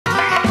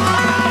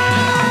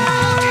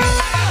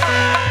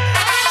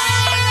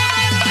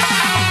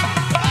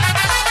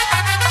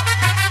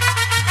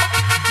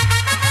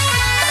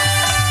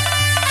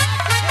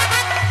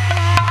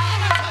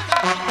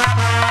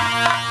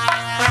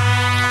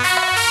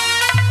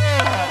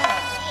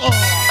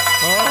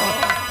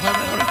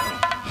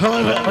মেরো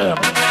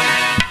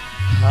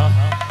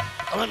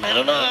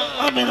না,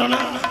 মেরো না।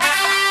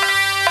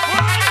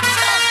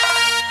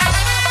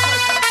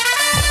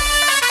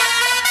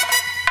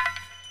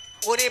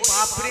 ওরে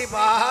বাপরে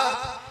বাপ,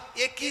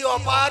 এ কি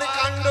অপার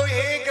কাণ্ড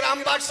হে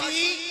গ্রামবাসী।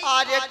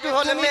 আর একটু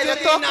হলে মেরে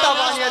তোকটা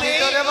বানিয়ে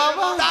দিত রে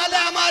বাবা। তাহলে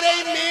আমার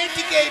এই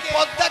মেয়েটিকে, এই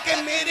পদ্মাকে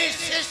মেরে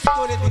শেষ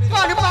করে দিত।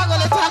 কোন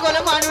পাগলে ছাগলে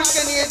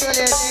মানুষকে নিয়ে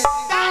চলে এসেছি,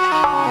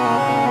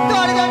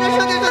 তোর জন্য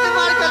শুধু শুধু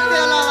মার খেতে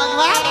এলাম।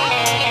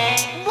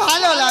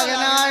 ভালো লাগে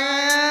না।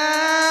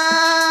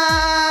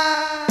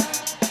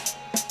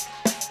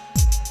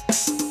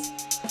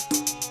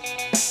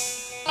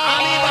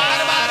 আমি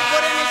বারবার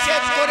করে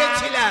নিষেধ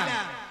করেছিলাম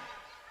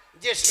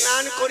যে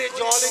স্নান করে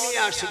জল নিয়ে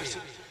আসবে,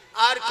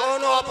 আর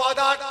কোন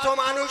অপদার্থ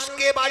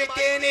মানুষকে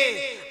বাড়িতে এনে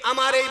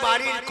আমার এই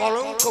বাড়ির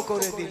কলঙ্ক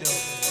করে দিল।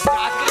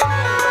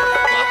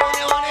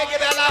 অনেক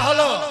বেলা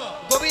হলো,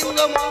 গোবিন্দ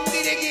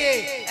মন্দিরে গিয়ে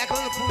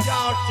এখন পূজা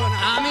অর্চনা।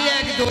 আমি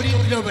এক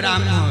দরিদ্র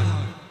ব্রাহ্মণ,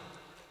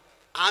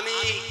 আমি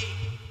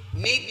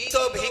নিত্য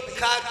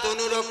ভিক্ষা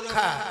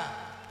তনুরক্ষা,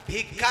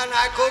 ভিক্ষা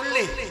না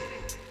করলে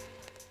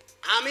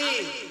আমি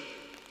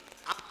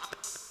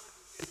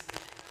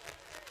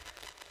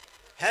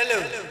হ্যালো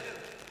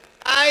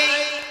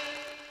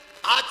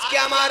আজকে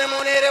আমার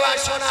মনের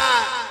বাসনা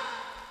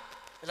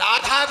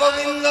রাধা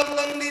গোবিন্দ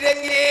মন্দিরে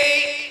গিয়ে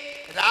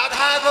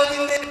রাধা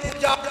গোবিন্দের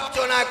পূজা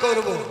অর্চনা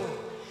করব।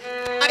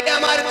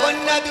 আমার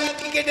কন্যা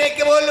দুইটিকে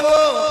ডেকে বলবো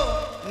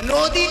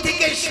নদী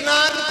থেকে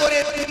স্নান করে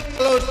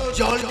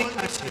জল নিয়ে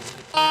আসে।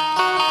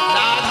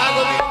 রাধা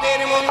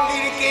গোবিন্দের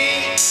মন্দিরকে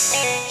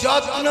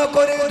যত্ন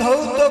করে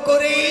ধৌত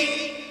করে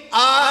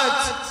আজ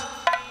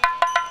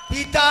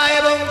পিতা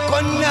এবং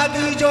কন্যা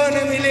দুইজন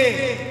মিলে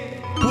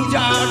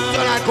পূজা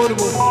অর্চনা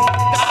করব।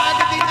 ডাক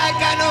দিনা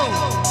কেন?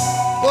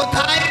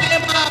 কোথায় রে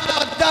মা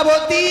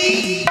পদ্মাবতী?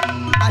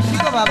 আসি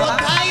গো বাবা।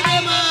 কোথায় রে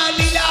মা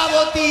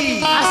লীলাবতী?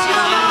 আসি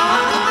বাবা।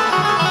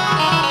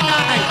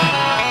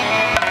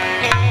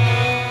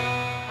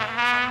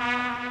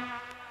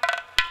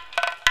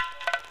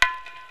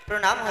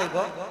 প্রণাম হইব,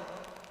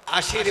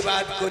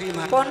 আশীর্বাদ করি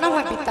মা। প্রণাম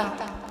হয় পিতা।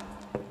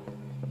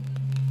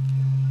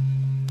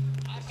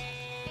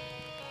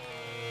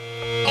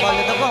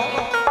 বলে দেবো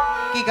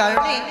কি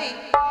কারণে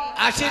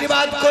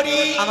আশীর্বাদ করি?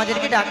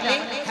 আমাদেরকে ডাকলে?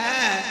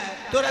 হ্যাঁ,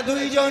 তোরা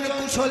দুইজন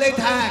কুশলে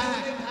থাক।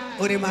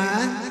 ওরে মা,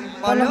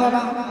 বলো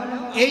বাবা।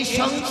 এই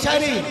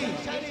সংসারে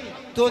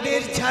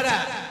তোদের ছাড়া,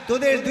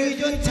 তোদের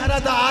দুইজন ছাড়া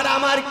তো আর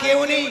আমার কেউ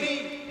নেই।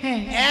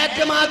 হ্যাঁ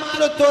একমাত্র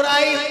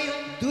তোরাই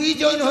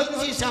দুইজন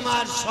হচ্ছিস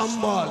আমার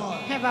সম্বল।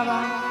 হ্যাঁ বাবা।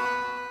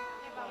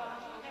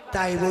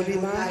 তাই বলি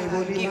মা,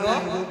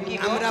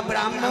 আমরা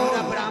ব্রাহ্মণ,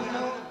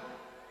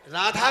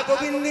 রাধা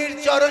গোবিন্দের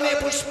চরণে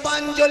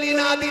পুষ্পাঞ্জলি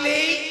না দিলে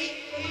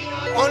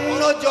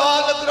অন্য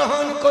জল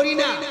গ্রহণ করি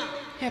না।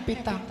 হ্যাঁ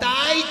পিতা।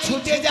 তাই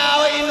ছুটে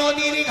যাও এই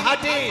নদীর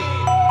ঘাটে,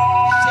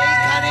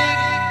 সেইখানে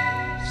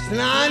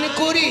স্নান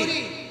করি।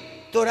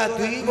 তোরা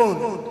দুই বোন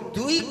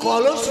দুই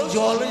কলস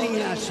জল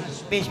নিয়ে আসিস।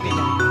 বেশ বেশ,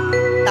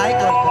 তাই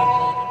করব।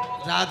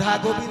 রাধা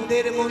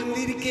গোবিন্দের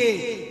মন্দিরকে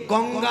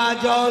গঙ্গা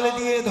জল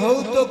দিয়ে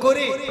ধৌত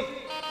করে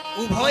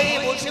উভয়ে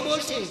বসে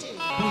বসে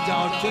পূজা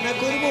অর্চনা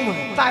করবো মা।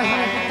 তাই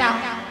হবে পিতা।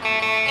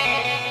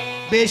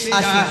 বেশ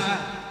আসি।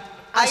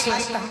 আসি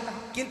পিতা।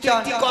 কিন্তু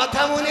একটি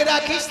কথা মনে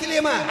রাখিস রে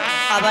মা,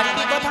 আবার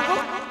কি কথা গো?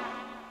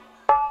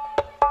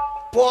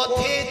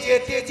 পথে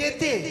যেতে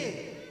যেতে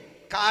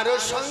কারো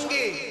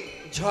সঙ্গে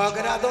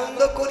ঝগড়া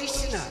দ্বন্দ্ব করিস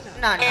না।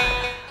 না না,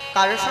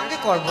 কারোর সঙ্গে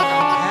করব না।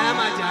 হ্যাঁ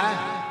মা, যা।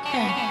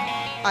 হ্যাঁ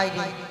আই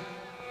রে।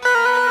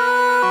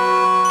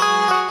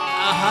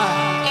 আহা,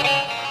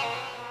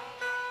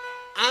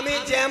 আমি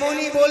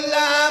যেমনই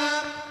বললাম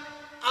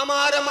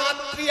আমার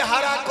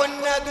মাতৃহারা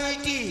কন্যা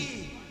দুইটি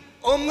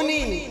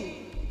অমনি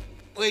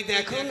ওই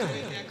দেখো না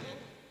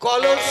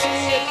কলসি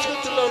নিয়ে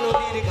ছুটলো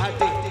নদীর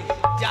ঘাটে।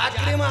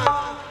 যাকরে মা,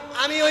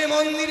 আমি ওই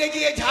মন্দিরে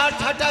গিয়ে ঝাড়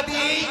ঝাঁটা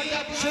দিয়ে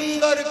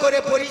সুন্দর করে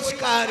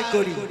পরিষ্কার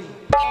করি।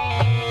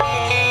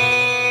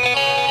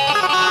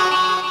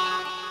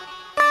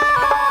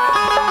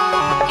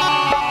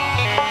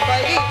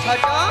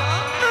 ছোট।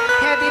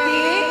 হ্যাঁ দিদি।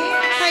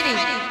 হ্যাঁ রে,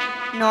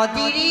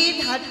 নদীর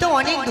ধার তো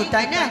অনেক দূর,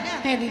 তাই না?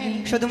 হ্যাঁ দিদি।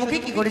 শুধু মুখে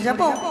কি করে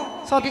যাবো?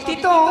 সত্যি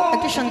তো।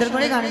 একটু সুন্দর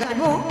করে গান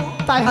গাইবো,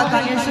 তাই হবে।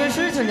 গানের সুরে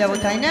সুরে চলে যাবো,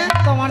 তাই না?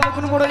 তোমার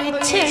যখন বড়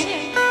ইচ্ছে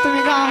তুমি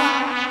গাও।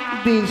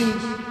 বেশ।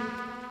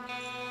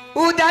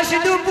 উদাস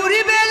দুপুর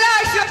বেলা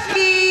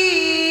সখী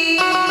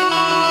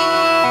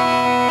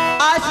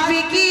আসবি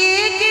কি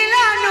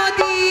একলা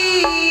নদী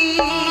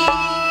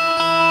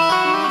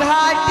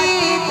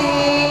ঘাটিতে,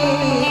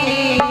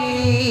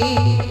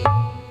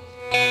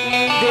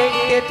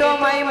 দেখতে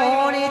তোমায়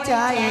মনে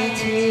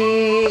চাইছে,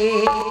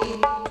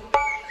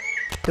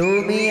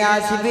 তুমি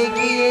আসবে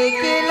কি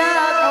একলা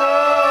গো,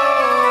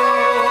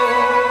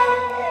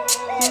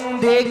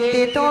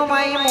 দেখতে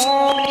তোমায়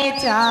মনে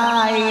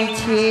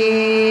চাইছে।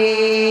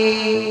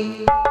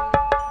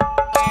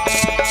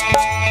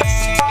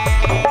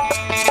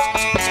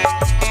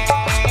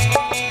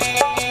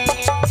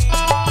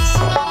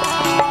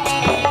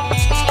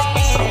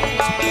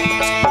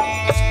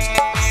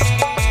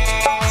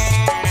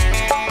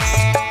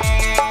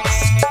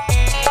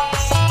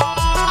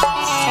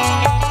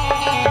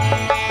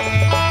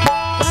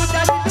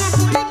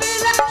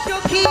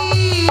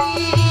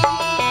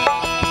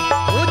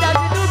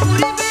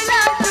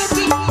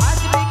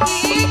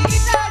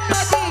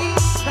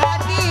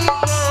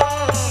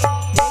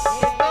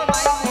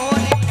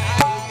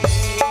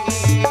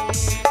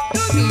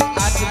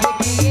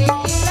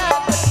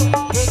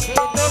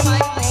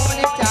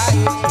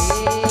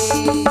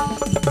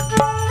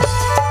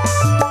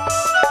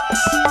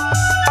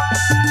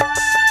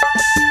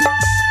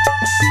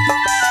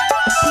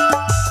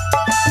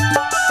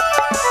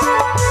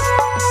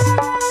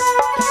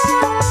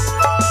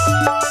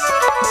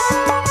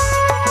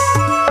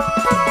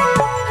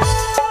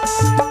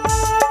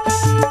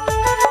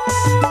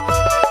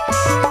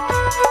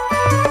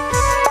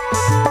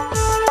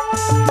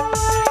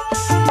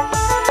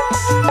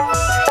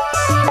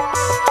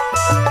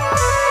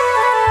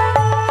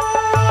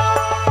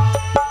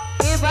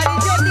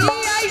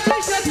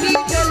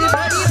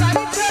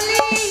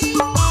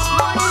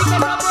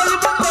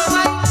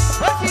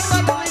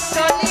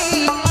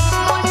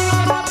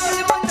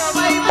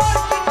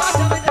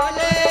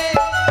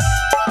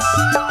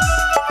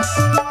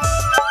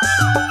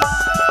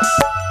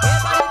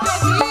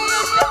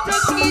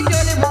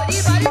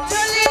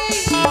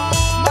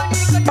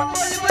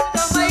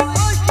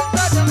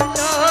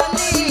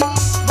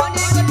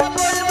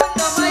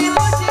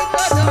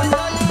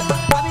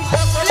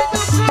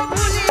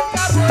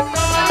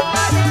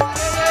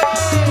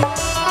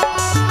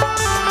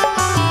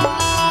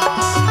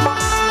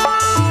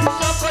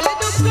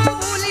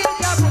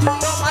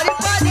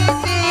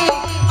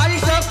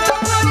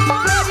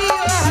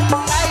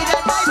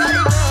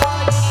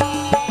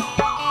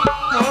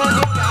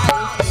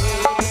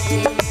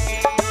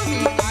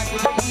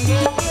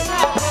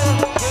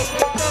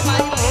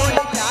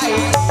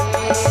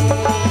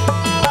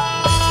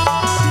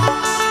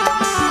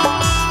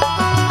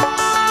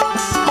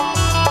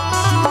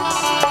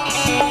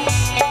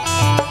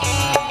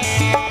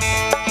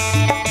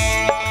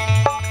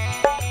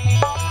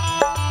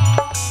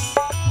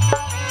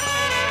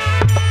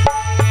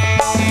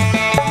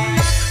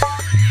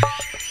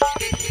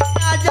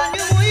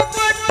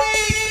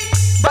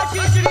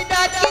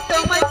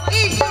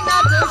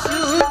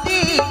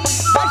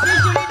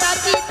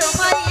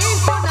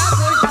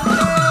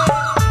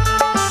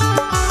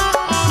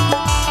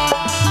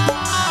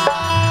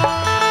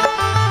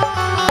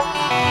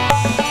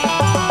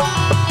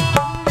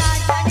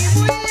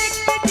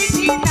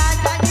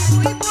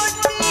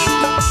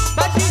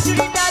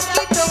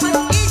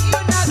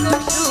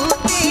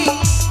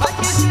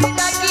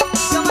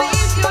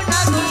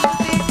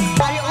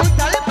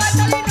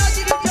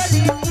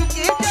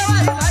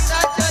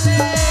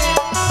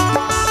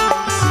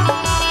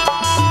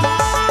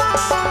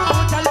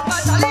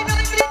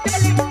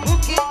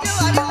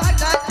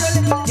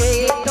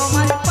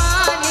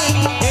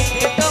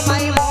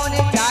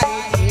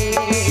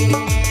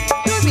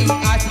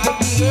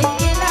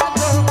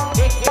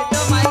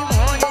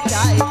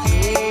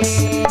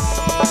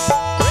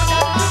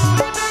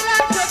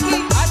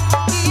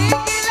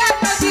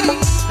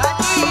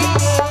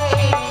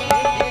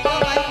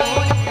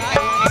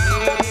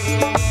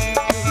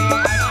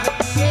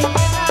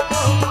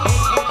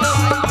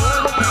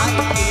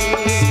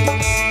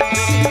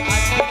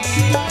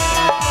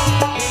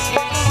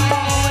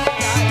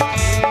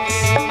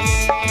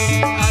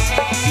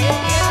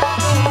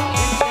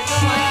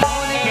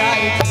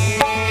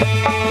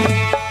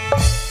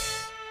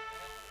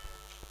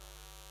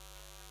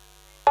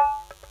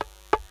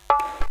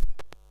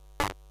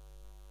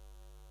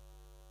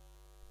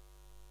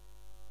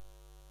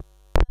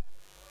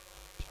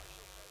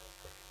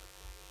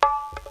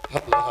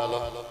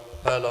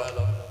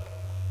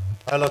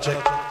 হ্যালো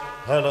চেক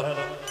হ্যালো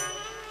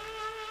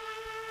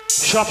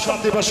সপ্তম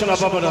দিবসে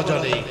নবম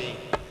রজনী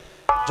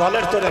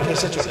জলের তরে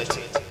ভেসে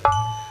চলেছে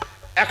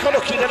এখনো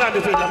কিনারা আমি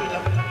পেলাম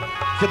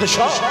কিন্তু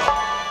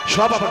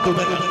সব আবার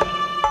ডুবে গেল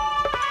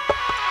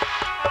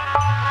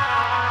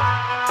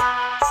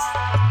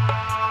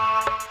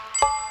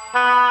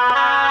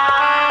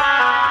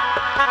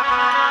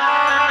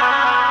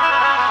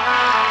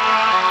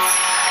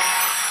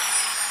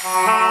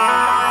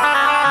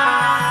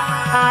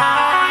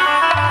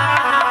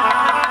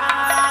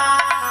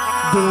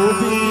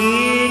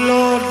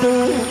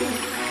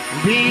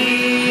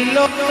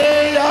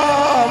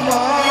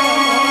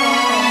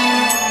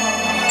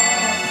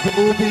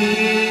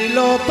ডুবিল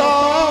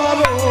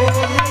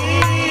তরণী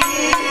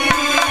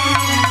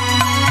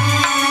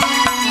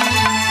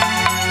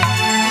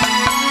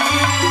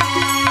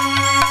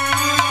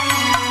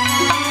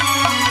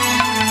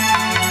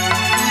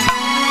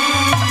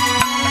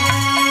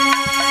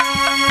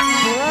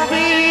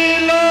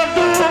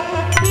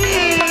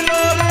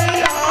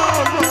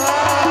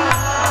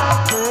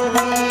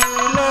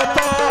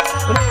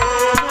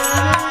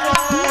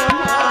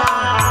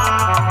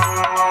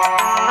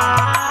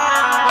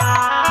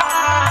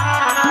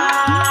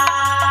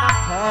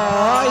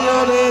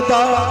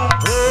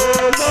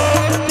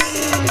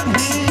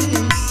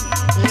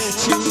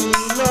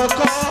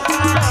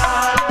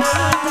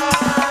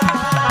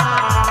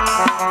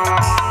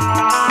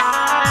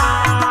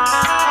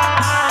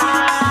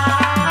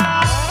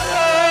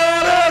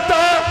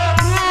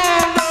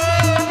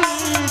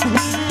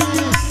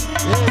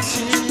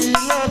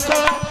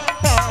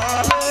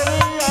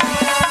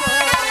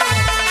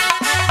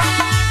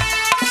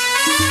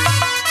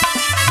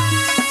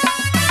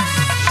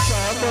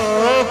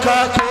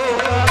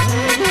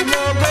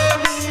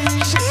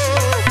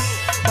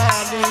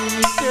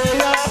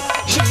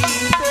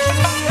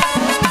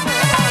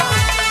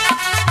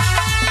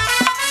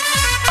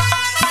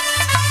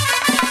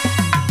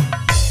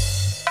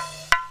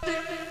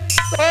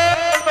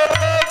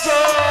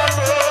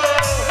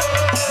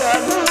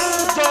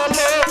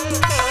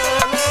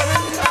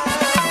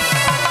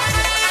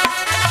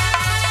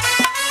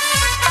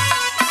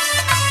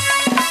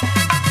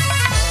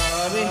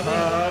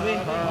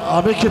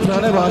আমি কি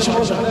প্রাণে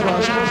বাসবো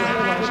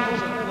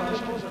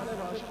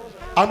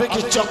আমি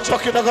কি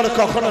চকচকে নগরে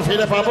কখনো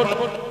ফিরে পাবো না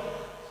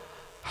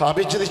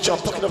আমি যদি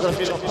চকচকে নগরে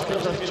ফিরে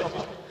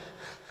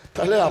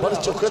তাহলে আমার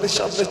চোখের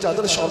সামনে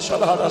যাদের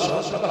সংসার হারালো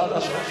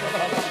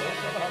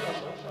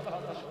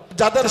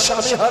যাদের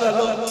স্বামী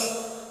হারালো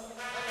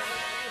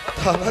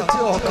তারা যে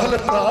অকালে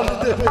প্রাণ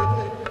দেবে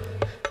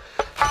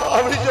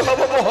আমি যে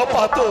হবো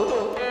মহাপাত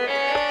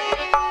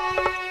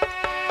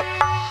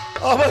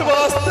আমার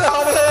বাঁচতে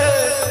হবে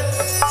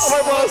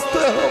আমার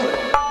বাঁচতে হবে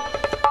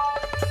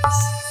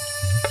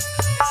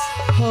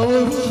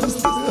আমার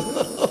বাঁচতে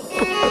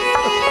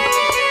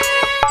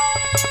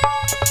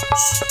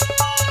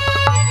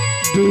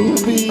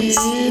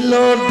ডুবিল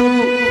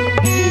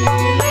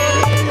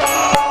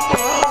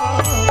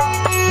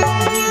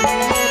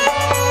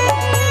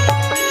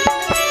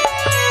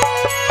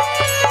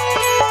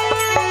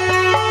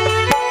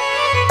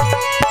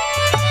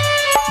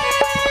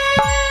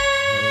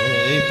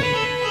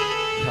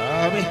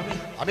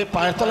আমি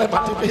পায়ের তলায়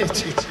মাটি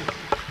পেয়েছি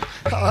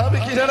আমি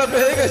কিনারা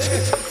পেয়ে গেছি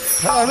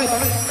আমি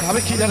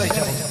আমি কিনারায়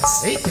যাবো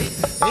এই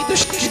তো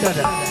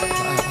কিনারা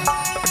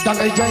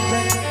ডাঙায় যাই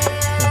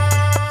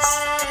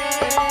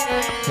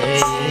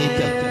এই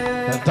তো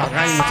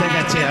ডাঙায় উঠে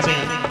গেছে আমি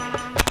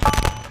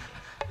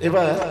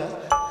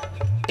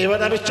এবার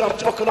আমি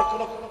চকচক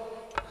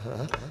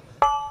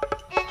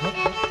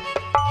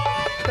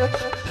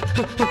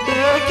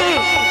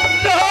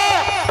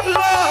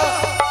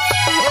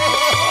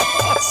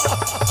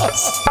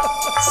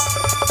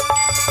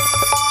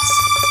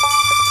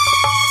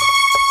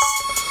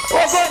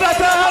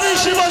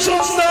শিব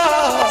সুন্দর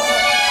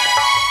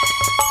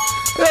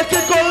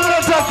একে করলে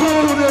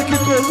ঠাকুর একে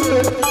করলে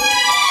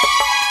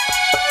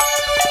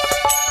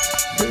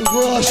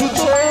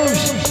আশুতোষ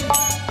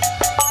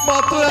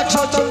মাত্র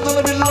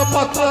 154 মিল্ল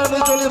পাত্র এনে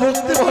জলে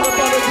ভক্তি ভরে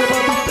পারে যে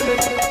বাড়িতে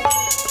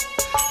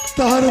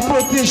তার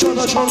প্রতি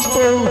সদা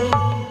সন্তোষ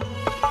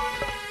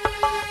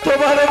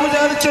তোমারে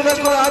বুঝার চলে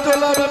করে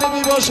আজলা মানে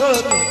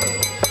বিবসন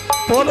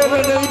পরবে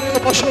নেই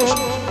বসন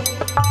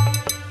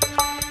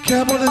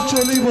কেমনে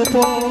চলিব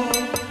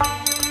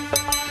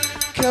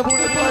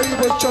কেমনে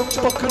পাইব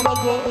চকচক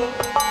নগর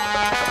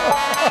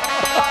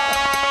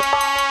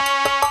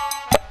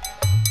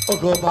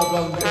ওগো মা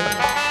গঙ্গে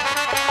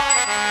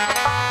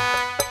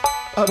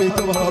আমি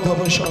তোমার অধম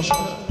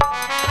সংসার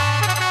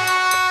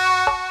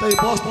তাই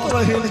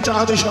বস্ত্রহীন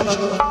চাঁদে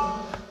সনাগ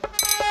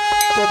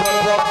তোমার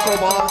বক্ষ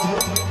মাঝে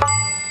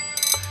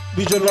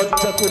বিজ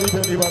লজ্জা করিবে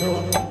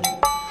নিবারণ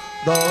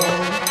দাও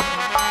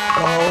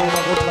দাও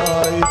না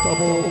কোথায় তব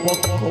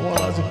বক্ষ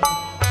মাঝে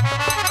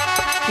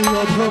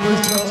অধম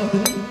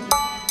চাঁদে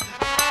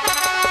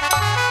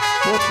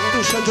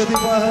প্রত্যুষে যদি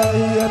পাই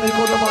আমি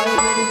কোনো মায়ের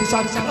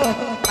সাক্ষা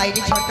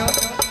আইনি ছোট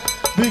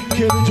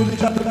বৃক্ষের ঝুলি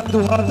কাটা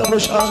দুহাত আমরা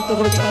শান্ত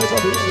করে চাই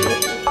পাবে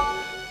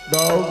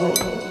দাও গো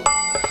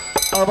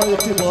আমার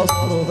একটি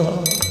বস্ত্র দাও।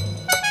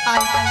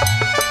 আয়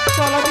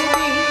চলো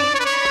দিদি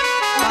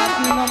রাত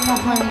বিলম্ব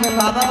হয়ে গেল।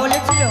 বাবা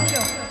বলেছিল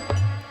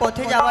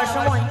পথে যাওয়ার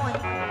সময়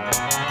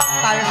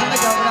কারোর সঙ্গে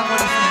ঝগড়া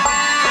করিস না।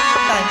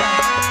 তাই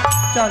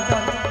চল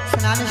চল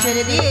স্নান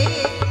সেরে দিয়ে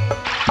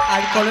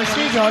আর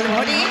কলসে জল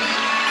ভরে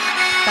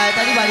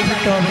তাড়াতাড়ি বাড়ি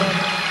ফিরতে হবে।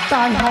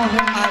 তাই হবে।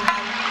 আর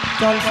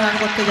জল স্নান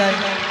করতে যাই,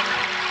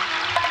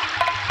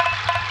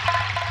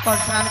 কর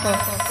স্নান কর।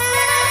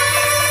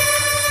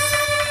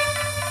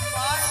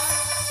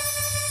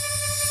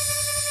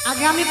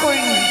 আগে আমি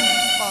করিনি।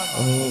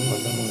 ওম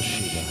নমঃ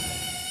শিবায়,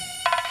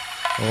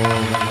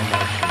 ওম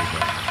নমঃ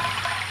শিবায়,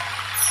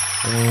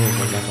 ওম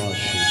নমঃ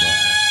শিবায়।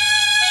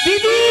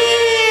 দিদি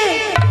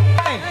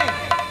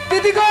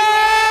দিদি গো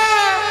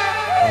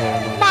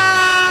মা!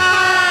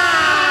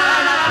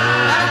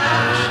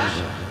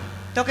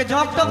 তোকে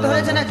ঝক টক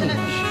ধরেছে নাকি?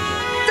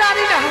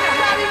 জানি না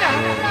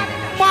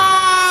মা!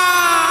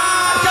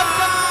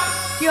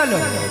 কি হলো?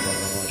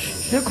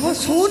 দেখো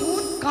শুন,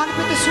 কান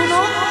পেতে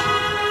শুনো,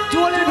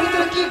 জলের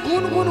ভিতরে কি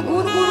গুন গুন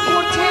গুন গুন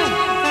করছে।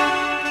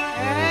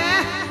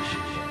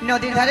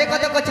 নদীর ধারে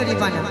কত কচুরি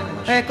পানা,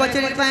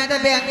 কচুরির পানাতে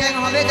ব্যাং ব্যাং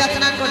হবে। যা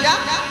স্নান কর যা।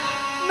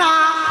 না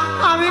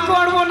আমি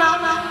করবো না,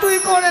 তুই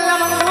করে নে,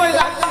 আমার ভয়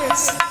লাগছে।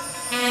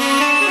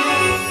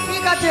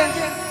 ঠিক আছে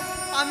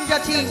আমি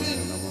যাচ্ছি।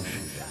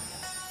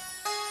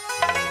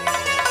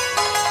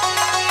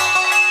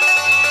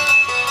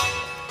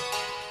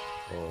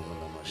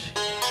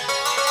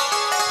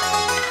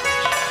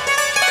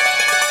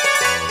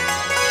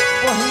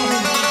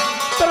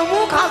 তোর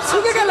মুখ হাত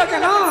শুকে গেল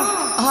কেন?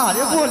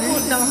 আরে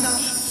বলিস না,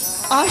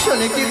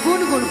 আসলে কি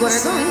গুনগুন করে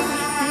গায়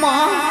মা।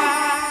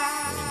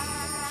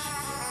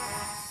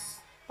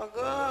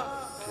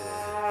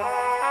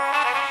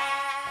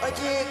 ওই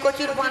যে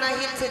কচুর পানা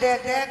হিলছে, দেখ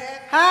দেখ।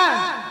 হ্যাঁ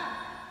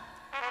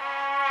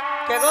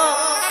কে গো?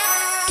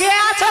 কে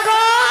আছো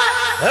গো?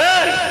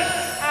 এই,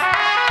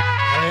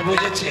 আমি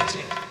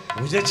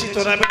বুঝেছি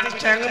তোরা বেটি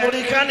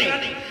চ্যাংমুড়ি কানি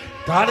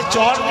তার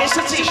চর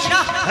এসেছিস।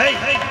 এই,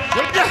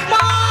 চল যা।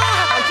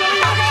 চল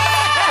যা।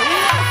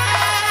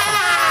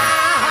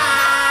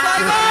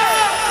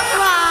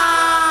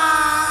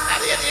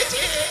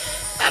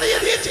 হারিয়ে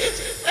দিয়েছি।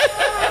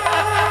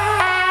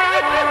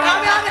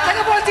 আমি আগে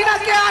থেকে বলছি না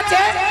কে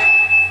আছে।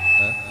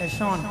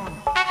 শোন,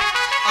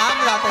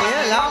 আমরা তো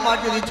এলাম, আর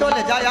যদি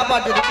চলে যাই আবার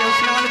যদি কেউ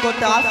স্নান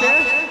করতে আসে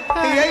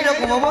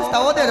এইরকম অবস্থা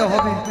ওদেরও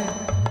হবে।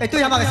 এই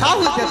তুই আমাকে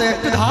সাহস দে তো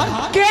একটু ধার।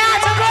 কে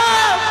আছে গো?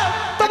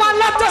 তোমার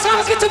লজ্জা সব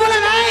কিছু বলে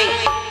নাই?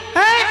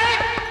 হ্যাঁ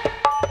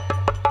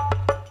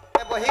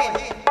বহিন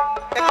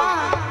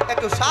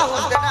একটু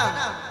সাহস দে না,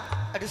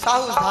 একটু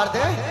সাহস ধার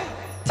দে।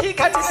 ঠিক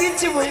আছে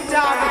দিচ্ছি বই,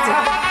 যা আগে যা।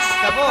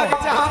 যাবো?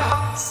 যা।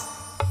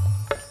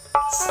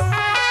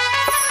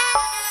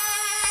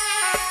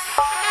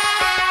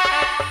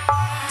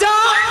 যা।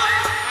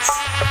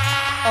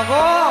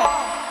 ওগো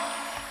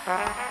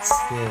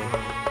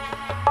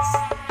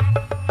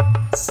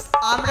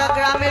আমরা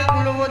গ্রামের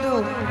কুলবধূ।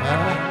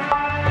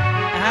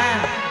 হ্যাঁ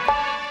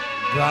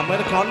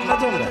গ্রামের কন্যা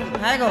তোমরা?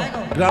 হ্যাঁ গো।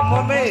 গ্রাম্য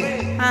মেয়ে?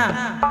 হ্যাঁ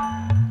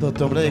তো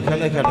তোমরা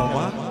এখানে কেন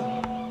মা?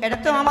 এটা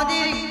তো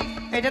আমাদের,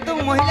 এটা তো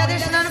মহিলাদের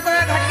স্নান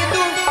করার ঘাট,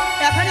 কিন্তু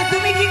এখানে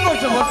তুমি কি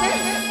করছো বসে?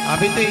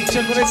 আমি তো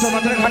ইচ্ছা করে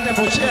তোমাদের ঘাটে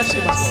বসে আছি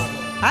মা।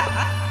 হ্যাঁ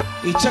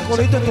ইচ্ছা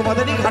করেই তো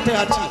তোমাদেরই ঘাটে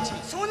আছি।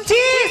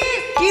 শুনছিস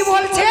কি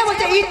বলছে?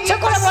 বলছে ইচ্ছে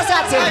করে বসে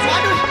আছে।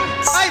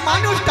 এই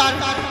মানুষটার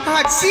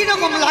কি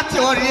রকম লাগছে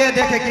ওর ইয়ে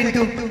দেখে,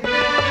 কিন্তু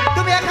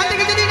তুমি এখান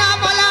থেকে যদি না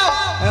পালাও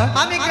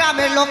আমি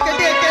গ্রামের লোককে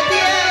ডেকে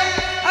দিয়ে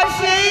আর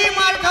সেই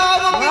মার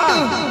খাওয়াবো। কিন্তু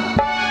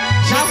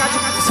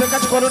সে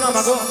কাজ করো না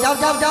মাগো। যাও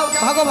যাও যাও,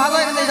 ভাগো ভাগো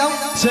এখান থেকে যাও।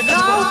 সে কাজ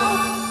করো না।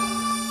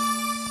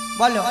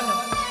 বলো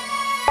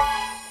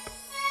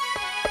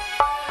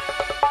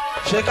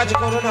সে কাজ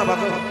করো না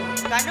মাগো।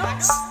 কেন?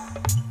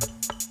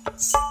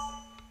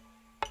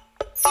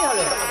 কি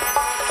হলো?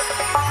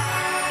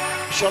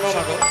 শোনো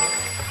মাগো,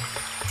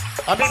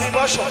 আমি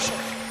বিবশ,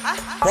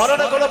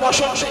 পরনে কোনো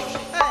বসন নেই।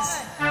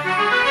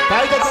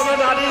 তাই তো তোমরা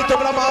নারী,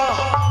 তোমরা মা,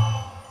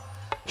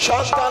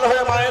 সন্তান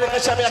হয়ে মায়ের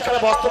কাছে আমি একটা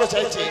বস্ত্র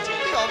চাইছি।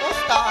 কি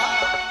অবস্থা?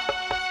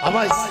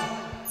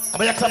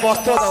 আমি একটা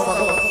বস্ত্র দাও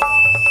মাগো।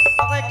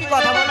 বাবা একটি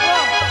কথা বলবো?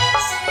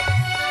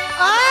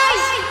 আই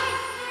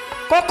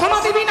কখনো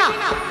দিবি না,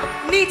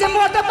 নিজে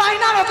মরতে পাই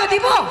না, ওকে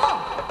দিব?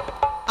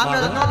 আমরা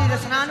তো নদীতে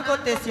স্নান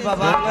করতে এসেছি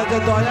বাবা।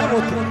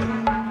 দয়াবতী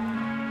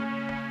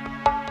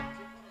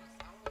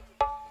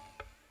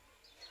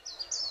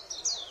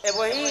এ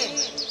বহিন,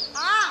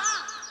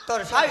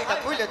 তোর শাড়িটা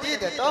খুলে দিয়ে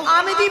দে তো।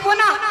 আমি দিব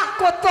না,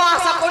 কত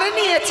আশা করে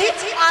নিয়েছি,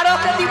 আর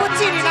ওকে দিব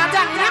চিনি না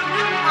জানি না।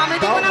 আমি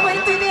দিব না ভাই,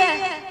 তুই দে।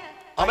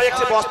 আমি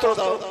একটা বস্ত্র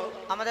দাও।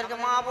 আমাদেরকে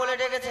মা বলে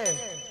ডেকেছে,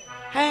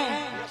 হ্যাঁ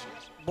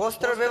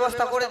বস্ত্রের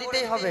ব্যবস্থা করে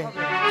দিতেই হবে।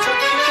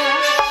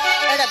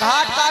 এটা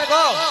ঘাট কার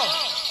গো?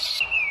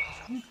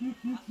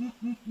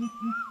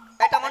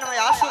 এটা মনে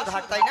হয় আসল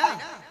ঘাট, তাই না?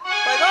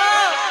 কই গো,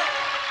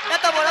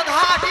 এত বড়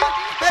ঘাট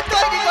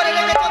তৈরি করে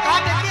রেখেছো,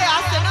 ঘাটে কে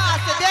আসছে না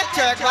আসছে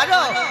দেখছো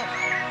একবারও?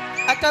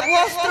 একটা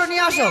বস্ত্র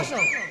নিয়ে আসো।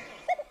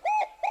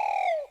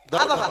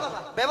 বাবা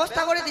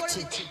ব্যবস্থা করে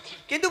দিচ্ছি,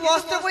 কিন্তু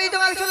বস্ত্র পরেই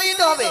তোমাকে চলে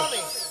যেতে হবে।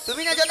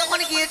 তুমি না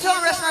যতক্ষণ গিয়েছো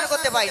আমরা স্নান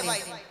করতে পাইনি।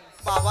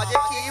 বাবা যে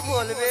কি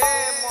বলবে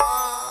মা।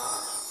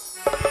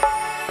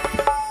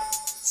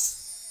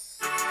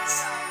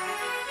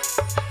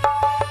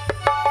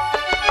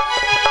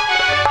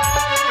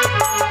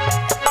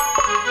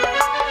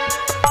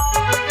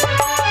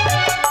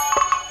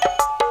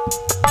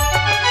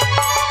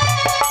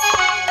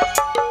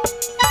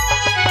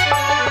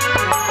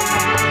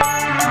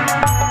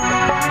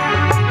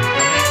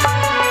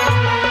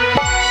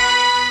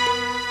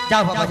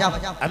 যাও বাবা যাও,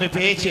 আমি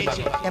পেয়েছি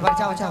এবার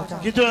যাও যাও যাও।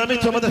 কিন্তু আমি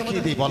তোমাদের কি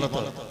দিই বলো তো?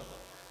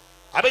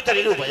 আমি তার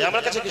ভাই,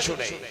 আমার কাছে কিছু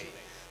নেই,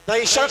 তাই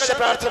ঈশ্বরের কাছে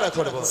প্রার্থনা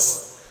করব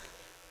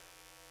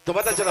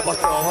তোমাদের যেন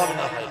বস্ত্রের অভাব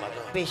না হয়।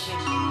 বেশ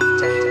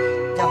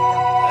যাও।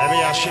 আমি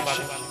আসি মা।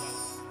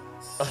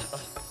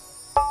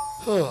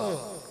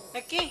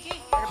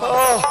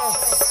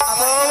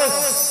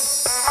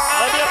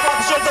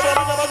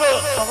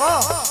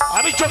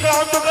 আমি চোখে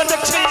অন্ধকার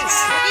দেখছি।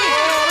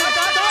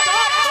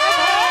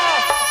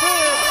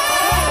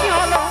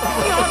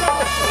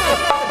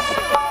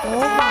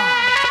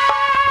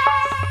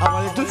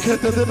 আমার একটু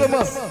খেতে দেবে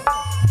মা?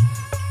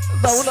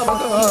 দাও না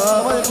আমাকে,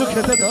 আমার একটু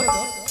খেতে দাও।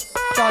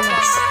 চলো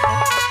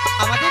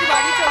আমাদের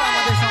বাড়ি, চলো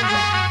আমাদের সঙ্গে।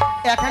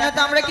 এখানে তো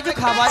আমরা কিছু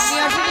খাবার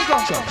নিয়ে আসিনি গো।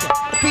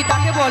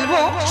 পিতাকে বলবো,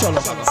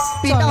 চলো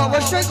পিতা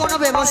অবশ্যই কোনো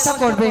ব্যবস্থা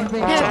করবে।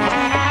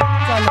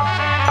 চলো।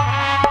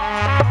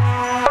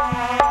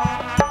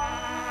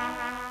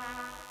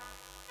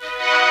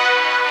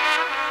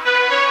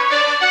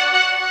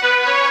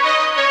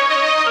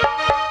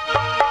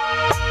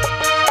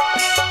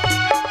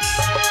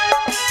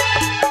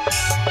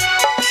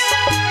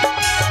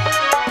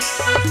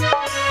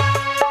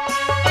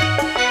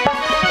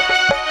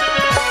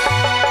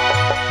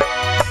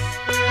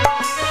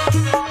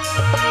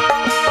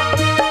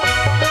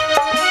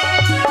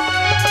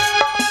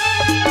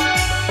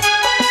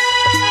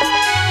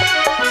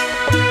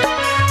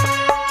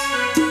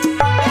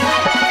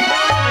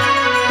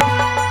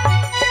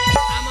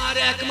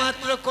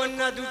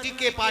 কন্যা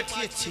দুটিকে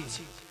পাঠিয়েছি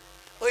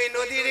ওই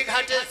নদীর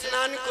ঘাটে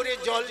স্নান করে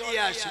জল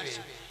দিয়ে আসবে।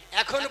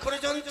 এখন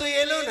পর্যন্ত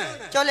এলো না।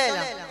 চলে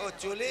এলাম। ও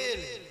চলে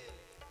এলে?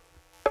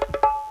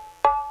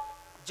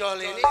 জল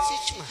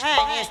এনেছিস?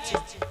 হ্যাঁ নিয়ে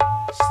এসেছি।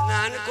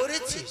 স্নান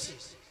করেছিস?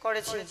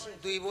 করেছি।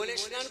 দুই বোনে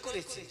স্নান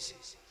করেছিস?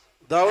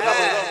 দাও না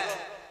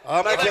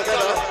আমায় খেতে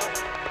দাও।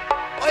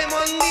 ওই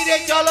মন্দিরে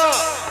চলো,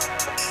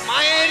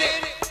 মায়ের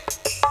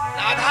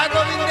রাধা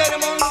গোবিন্দের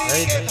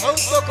মন্দিরকে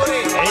ধ্বংস করে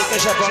এই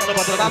পেশা বন্ধ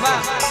পাত্র বাবা।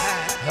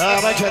 হ্যাঁ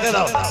আমায় খেতে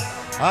দাও।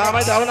 হ্যাঁ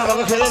আমায় দাও না,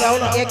 আমাকে খেতে দাও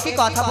না। একটি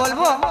কথা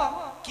বলবো?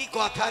 কি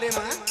কথা রে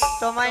মা?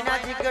 তোমায় না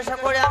জিজ্ঞাসা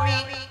করে আমি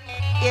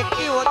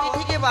একটি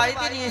অতিথিকে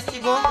বাড়িতে নিয়ে এসেছি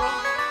গো।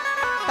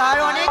 তার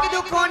অনেক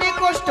দুঃখ, অনেক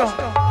কষ্ট।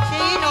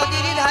 সেই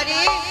নদীর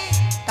ধারে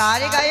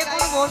তার গায়ে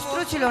কোনো বস্ত্র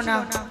ছিল না,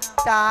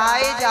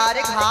 তাই যার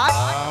ঘাট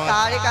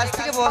তার কাছ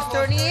থেকে বস্ত্র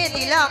নিয়ে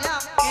দিলাম,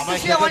 কিন্তু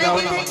সে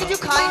অনেকদিন থেকে কিছু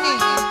খায়নি।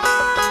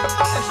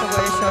 এসো গো,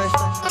 এসো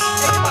এসো।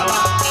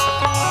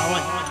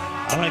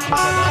 আমায়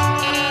খেতে দাও।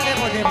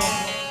 দেবো দেবো।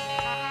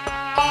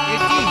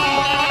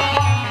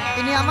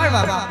 ইনি আমার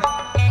বাবা।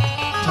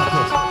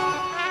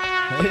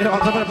 এই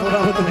অন্তমের পোড়া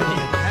হতে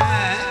নেই।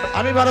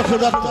 আমি বড়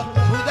ক্ষুধার্ত।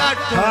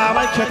 হ্যাঁ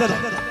আমায় খেতে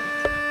দাও।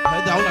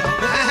 দাও না।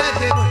 হ্যাঁ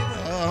দেবো,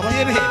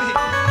 দেবে।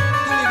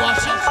 তুমি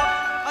বসো।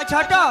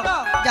 ছোট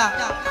যা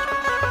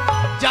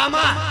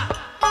জামা,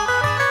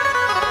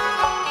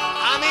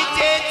 আমি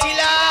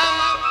চেয়েছিলাম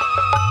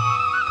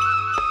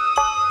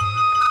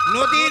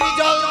নদীর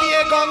জল দিয়ে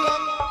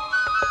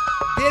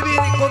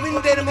দেবীর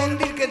গোবিন্দের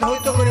মন্দিরকে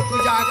ধৌত করে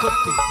পূজা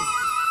করতে,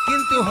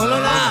 কিন্তু হলো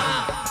না।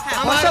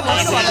 আমার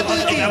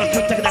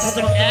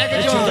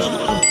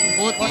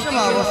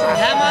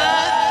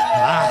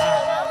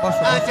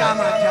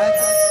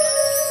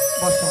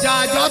যা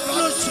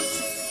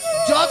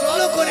যত্ন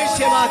করে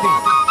সেবা দে।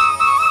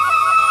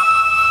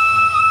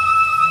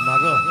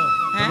 মাগো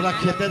তোমরা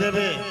খেতে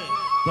দেবে,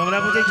 তোমরা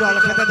বুঝি জল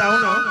খেতে দাও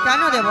না?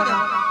 কেন দেবো না?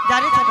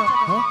 জানি ছোট।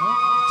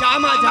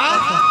 জামা যা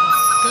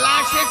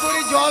গ্লাসে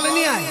করে জল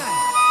নিয়ে আয়।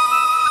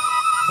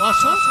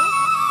 বসো।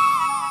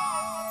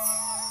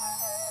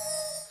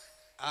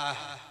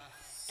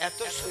 এত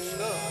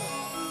সুন্দর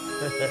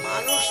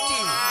মানুষটি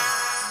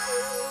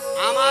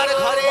আমার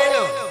ঘরে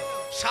এলো।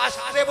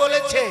 শাস্ত্রে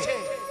বলেছে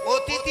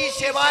অতিথি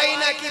সেবাই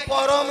নাকি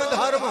পরম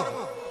ধর্ম।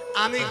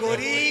 আমি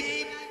গরিব,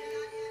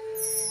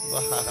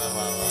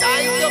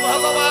 তাই তো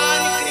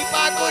ভগবান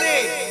কৃপা করে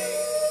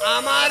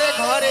আমার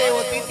ঘরে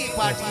অতিথি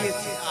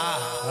পাঠিয়েছে।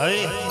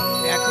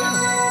 এখন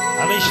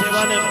আমি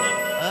সেবা নেব।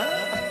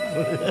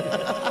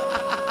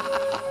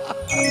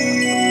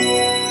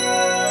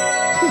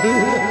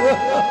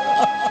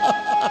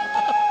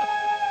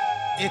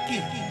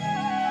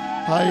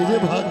 হাই রে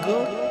ভাগ্য,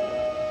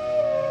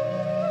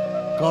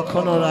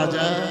 কখনো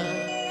রাজা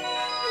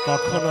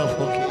কখনো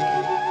ফকির,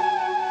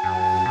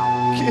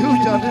 কেউ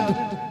জানে না।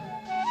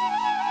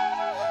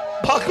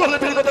 ভাগ্যলে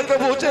বের কথা কেউ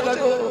বোঝে না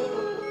গো।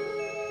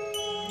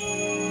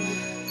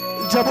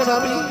 যেমন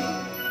আমি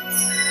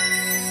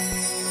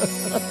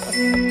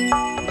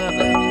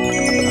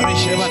আমি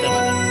সেবা নেব।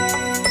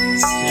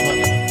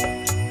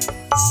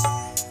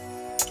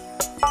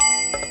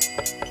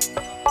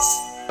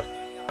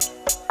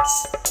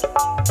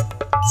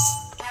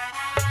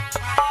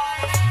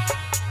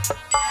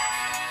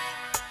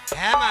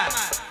 হ্যাঁ মা,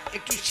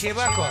 একটু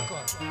সেবা কর,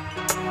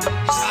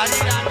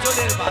 শাড়ির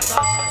আঁচলের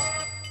বাতাস।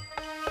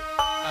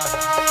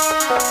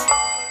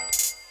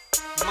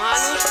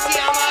 মানুষটি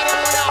আমার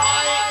মনে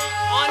হয়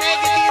অনেক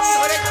দিন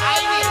ধরে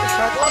খাইনি,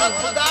 বড়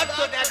ক্ষুধার্ত।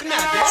 দেখ না,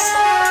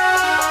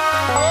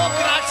 ও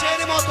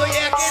গ্রাসের মতো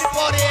একের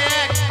পর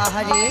এক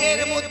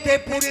এর মধ্যে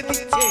পুড়ে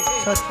দিচ্ছে,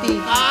 সত্যি।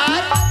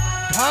 আর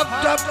ঢপ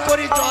ঢপ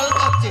করে জল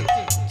খাচ্ছে।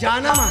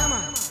 জানা মা,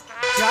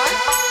 যা,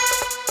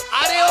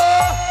 আরে ও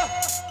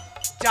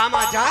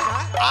জামা যা,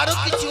 আরো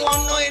কিছু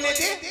অন্য এনে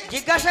দে।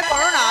 জিজ্ঞাসা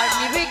করো না, আর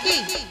নিবে কি?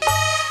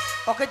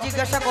 ওকে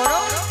জিজ্ঞাসা করো।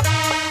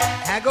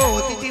 হ্যাঁ গো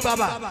অতিথি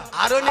বাবা,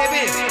 আরো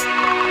নেবে?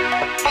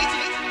 এই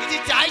যে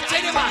চাইছে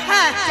রে মা,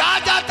 হ্যাঁ। যা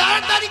যা,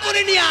 তাড়াতাড়ি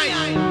করে নিয়ে আয়,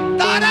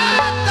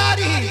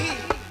 তাড়াতাড়ি।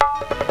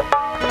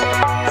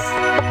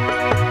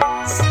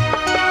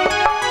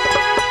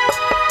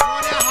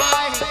 মনে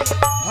হয়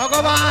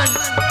ভগবান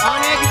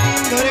অনেক দিন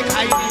ধরে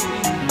খাইনি,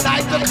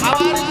 তাই তো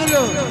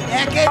খাবারগুলো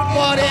একের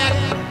পর এক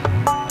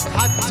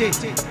খাচ্ছে।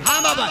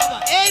 হ্যাঁ বাবা,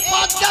 এই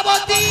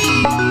পদ্মাবতী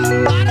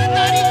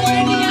তাড়াতাড়ি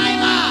করে নিয়ে আয়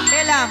মা।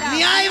 এলাম।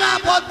 নিয়ে আয় মা,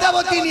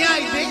 পদ্মাবতী নিয়ে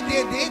আয়। দে দে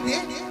দে দে,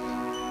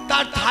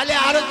 তার থালে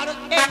আরো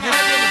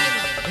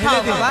খাও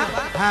বাবা,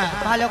 হ্যাঁ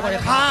ভালো করে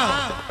খাও।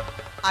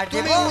 আর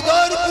তুমি দেবো।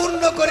 উদর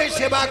পূর্ণ করে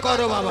সেবা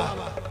করো বাবা।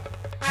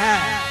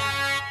 হ্যাঁ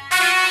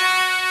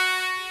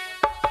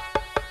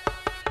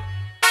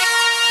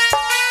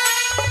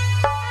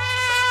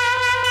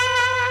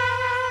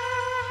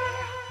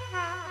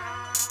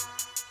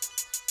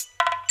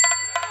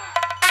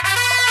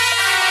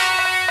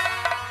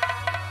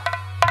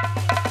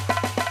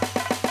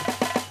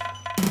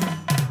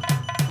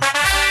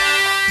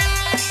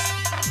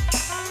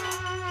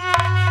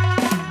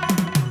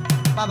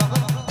বাবা,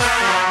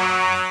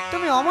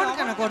 তুমি অমন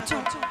কেন করছো?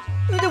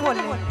 তুমি তো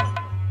বললে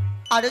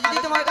আরো যদি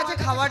তোমার কাছে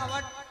খাবার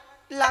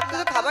লাগতো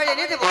তো খাবার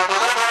এনে দেবো।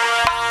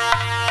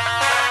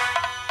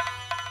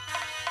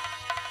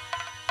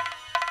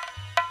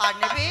 আর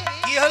নেবে?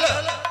 কি হলো?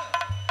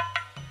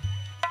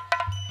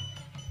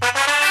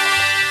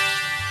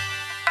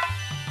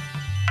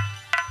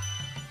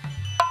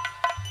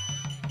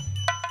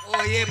 ও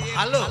এ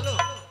ভালো,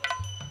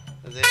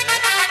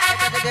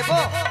 এটাতে দেবো?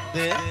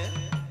 দে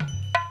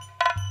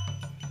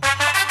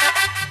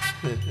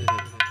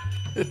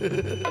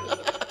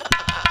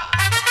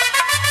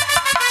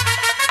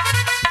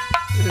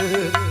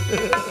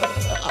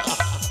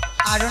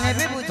আরো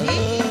নেবে বুঝি?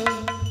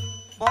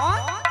 বল,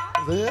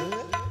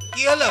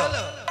 কি হলো?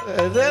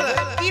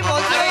 কি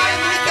বলছো?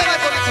 বুঝতে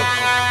পারছো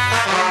না?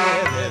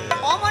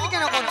 অমন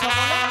কেন করছো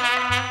বলো?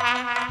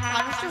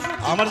 মানুষটা শুধু-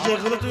 আমার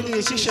যেগুলো তুই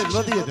নিয়েছিস সেগুলো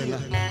দিয়ে দে না।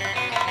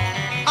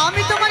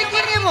 আমি তোমার কি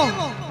নেব?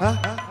 হ্যাঁ?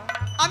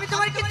 আমি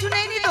তোমার কিছু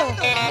নেইনি তো।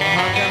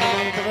 মহাজ্ঞান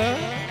মন্ত্র।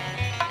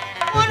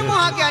 কোন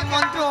মহাজ্ঞান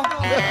মন্ত্র?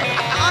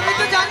 আমি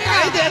তো জানি না।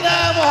 এই দে না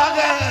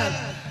মহাজ্ঞান।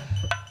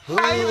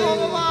 হাই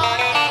ভগবান,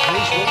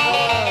 এই সুন্দর।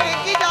 এ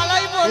কি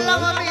জ্বালাই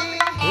বললাম আমি।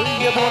 ওই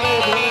যে বনে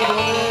বনে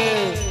বনে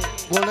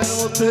বনের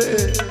মধ্যে,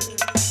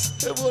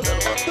 এ বনের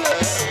মধ্যে,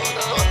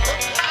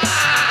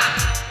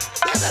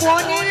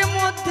 বনের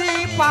মধ্যে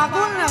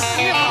পাগল না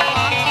কি রে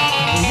বাবা?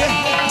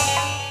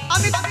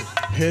 আমি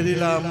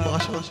ফেরিলাম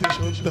বাসন্তী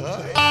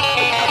সন্ধ্যায়। না,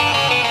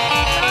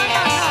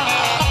 না, না।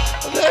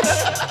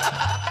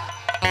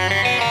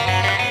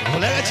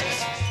 ভুলে গেছিস?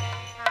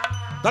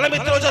 তাহলে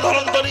মিত্র হচ্ছে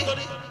ধরন্তরী।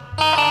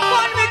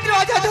 কোন মিত্র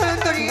অজা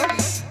ধরন্তরী?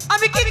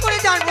 আমি কি করে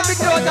জানবো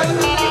মিত্র অজা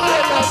ধরন্তরী?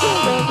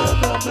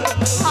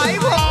 হাই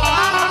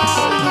ভগবান,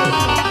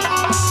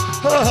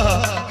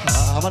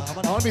 আমার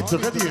আমার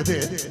মিত্রকে দিয়ে দে।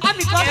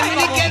 আমি কথা এমনি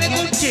বলবো। কেন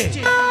করছে?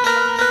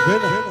 দে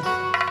না।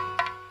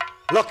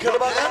 লক্ষ্যের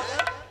বাগান।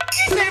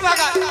 কিসের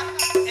বাগান?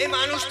 এই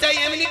মানুষটাই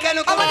এমনি কেন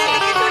করছে? আমাদের তো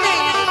কিছু নেই।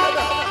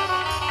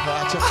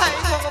 আচ্ছা হাই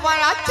ভগবান,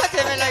 আচ্ছা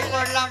ঝামেলায়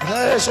পড়লাম।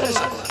 হ্যাঁ শোন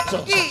শোন,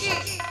 শোন। কি?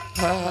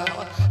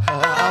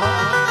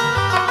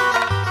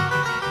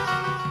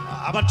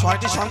 আমার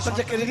 6টি সন্তান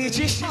যে কেড়ে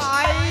নিয়েছিস,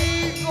 হাই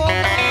গো,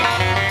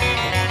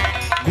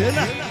 দে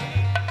না।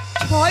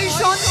 6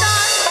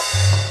 সন্তান।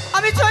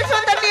 আমি 6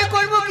 সন্তান নিয়ে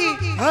করবো কি?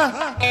 হ্যাঁ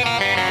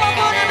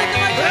কখন আমি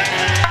তোমার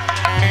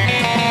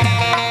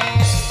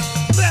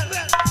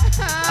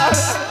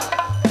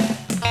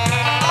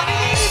আমি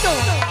নিইনি তো।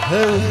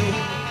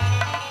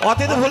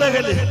 অতীত ভুলে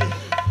গেলি,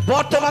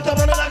 বর্তমান তো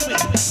মনে রাখবি।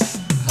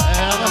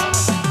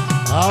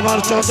 আমার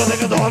চৌদ্দ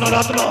থেকে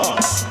ধনরত্ন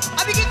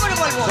আমি কি করে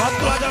বলবো?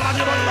 70,000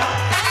 মাঝে বললাম।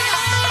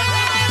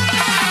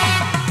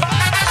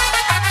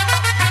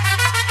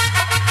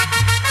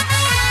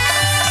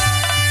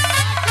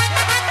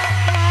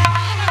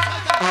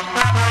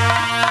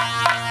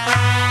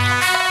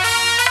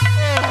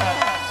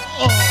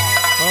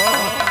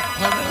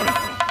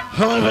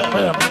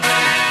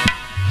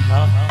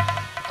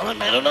 আমার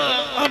মেরো না,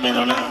 আমার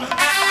মেরো না।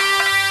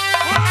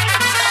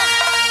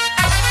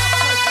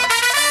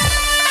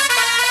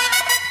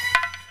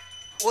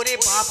 ওরে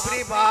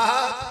বাপরে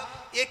বাপ,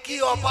 এ কি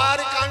অপার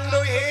কাণ্ড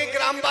হে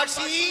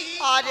গ্রামবাসী।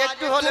 আর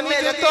একটু হলে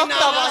মেরে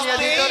তোকটা বানিয়ে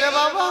দিত রে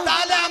বাবা।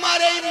 তাহলে আমার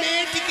এই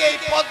মেয়েটিকে এই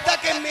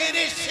পদ্মাকে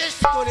মেরে শেষ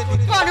করে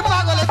দিত। কোন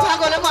পাগলে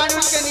পাগলে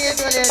মানুষকে নিয়ে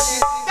চলে এসেছি।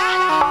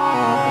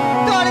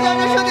 তোর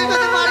জন্য শুধু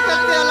শুধু মার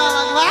খেতে এলাম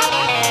বাবা,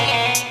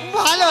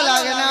 ভালো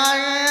লাগে না।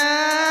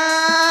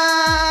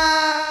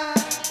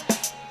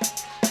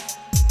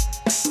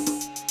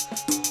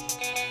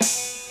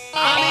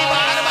 আমি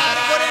বারবার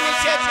করে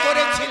নিষেধ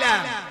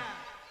করেছিলাম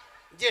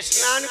যে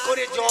স্নান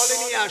করে জল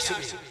নিয়ে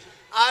আসবে,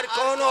 আর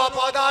কোন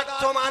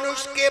অপদার্থ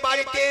মানুষকে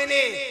বাড়িতে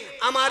এনে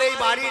আমার এই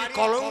বাড়ির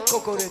কলঙ্ক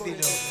করে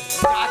দিল।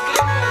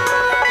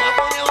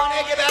 তখন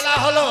অনেক বেলা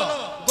হলো,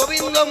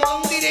 গোবিন্দ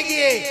মন্দিরে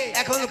গিয়ে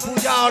এখন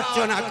পূজা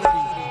অর্চনা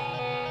করি।